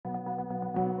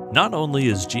Not only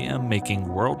is GM making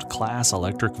world-class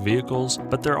electric vehicles,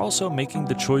 but they're also making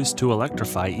the choice to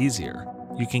electrify easier.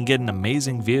 You can get an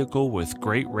amazing vehicle with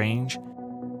great range,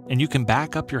 and you can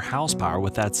back up your house power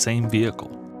with that same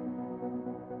vehicle.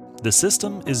 The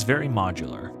system is very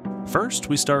modular. First,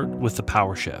 we start with the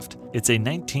power shift. It's a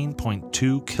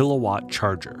 19.2 kilowatt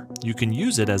charger. You can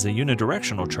use it as a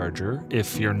unidirectional charger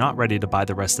if you're not ready to buy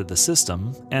the rest of the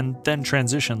system, and then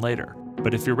transition later.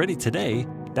 But if you're ready today,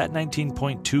 that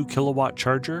 19.2 kilowatt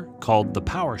charger, called the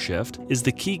power shift, is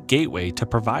the key gateway to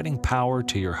providing power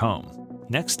to your home.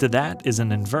 Next to that is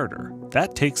an inverter.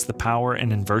 That takes the power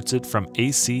and inverts it from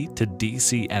AC to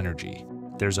DC energy.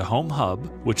 There's a home hub,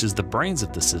 which is the brains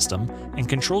of the system and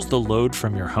controls the load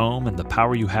from your home and the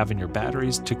power you have in your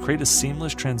batteries to create a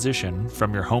seamless transition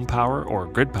from your home power or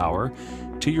grid power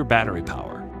to your battery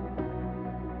power.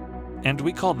 And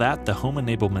we call that the home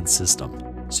enablement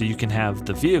system, so you can have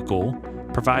the vehicle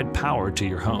provide power to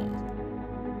your home.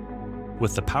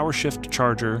 With the power shift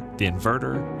charger, the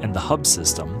inverter, and the hub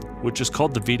system, which is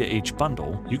called the V2H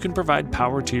bundle, you can provide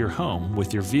power to your home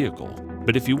with your vehicle.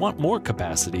 But if you want more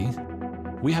capacity,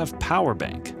 we have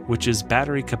PowerBank, which is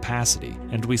battery capacity,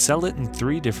 and we sell it in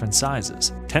 3 different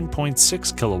sizes: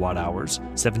 10.6 kilowatt hours,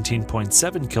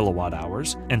 17.7 kilowatt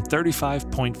hours, and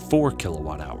 35.4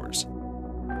 kilowatt hours.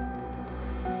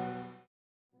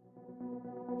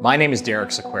 My name is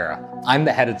Derek Sequeira. I'm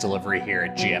the head of delivery here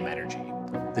at GM Energy.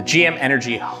 The GM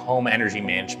Energy Home Energy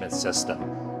Management System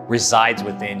resides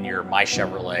within your My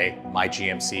Chevrolet, My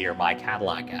GMC, or My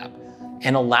Cadillac app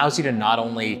and allows you to not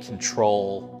only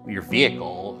control your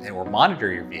vehicle or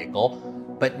monitor your vehicle,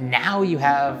 but now you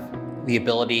have the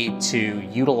ability to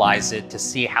utilize it to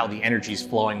see how the energy is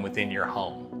flowing within your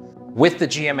home. With the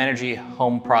GM Energy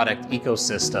home product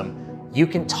ecosystem, you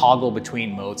can toggle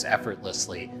between modes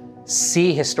effortlessly,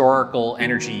 see historical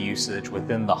energy usage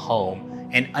within the home,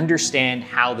 and understand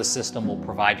how the system will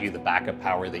provide you the backup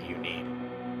power that you need.